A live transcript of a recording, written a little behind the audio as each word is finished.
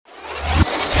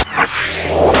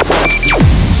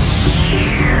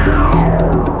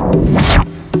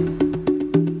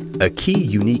A key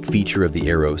unique feature of the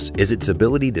Aeros is its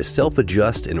ability to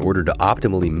self-adjust in order to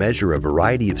optimally measure a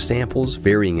variety of samples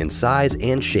varying in size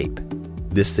and shape.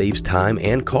 This saves time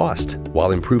and cost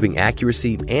while improving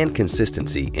accuracy and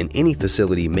consistency in any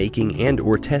facility making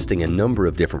and/or testing a number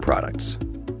of different products.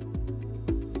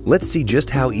 Let's see just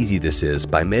how easy this is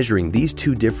by measuring these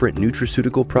two different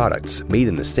nutraceutical products made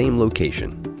in the same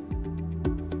location.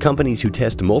 Companies who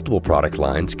test multiple product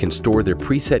lines can store their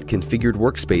preset configured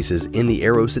workspaces in the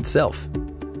Aeros itself.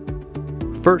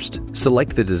 First,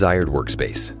 select the desired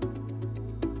workspace.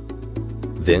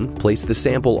 Then, place the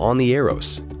sample on the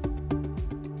Aeros.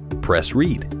 Press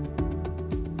Read.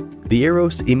 The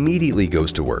Aeros immediately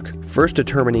goes to work, first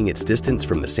determining its distance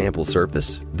from the sample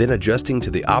surface, then adjusting to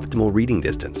the optimal reading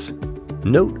distance.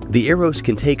 Note, the Aeros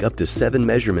can take up to 7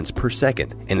 measurements per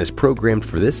second and is programmed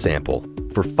for this sample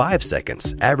for 5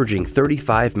 seconds, averaging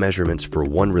 35 measurements for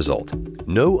one result.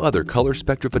 No other color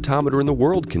spectrophotometer in the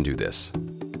world can do this.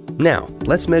 Now,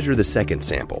 let's measure the second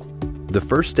sample. The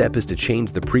first step is to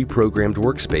change the pre-programmed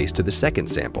workspace to the second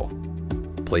sample.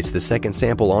 Place the second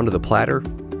sample onto the platter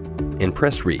and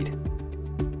press Read.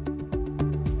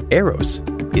 Aeros,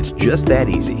 it's just that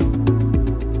easy.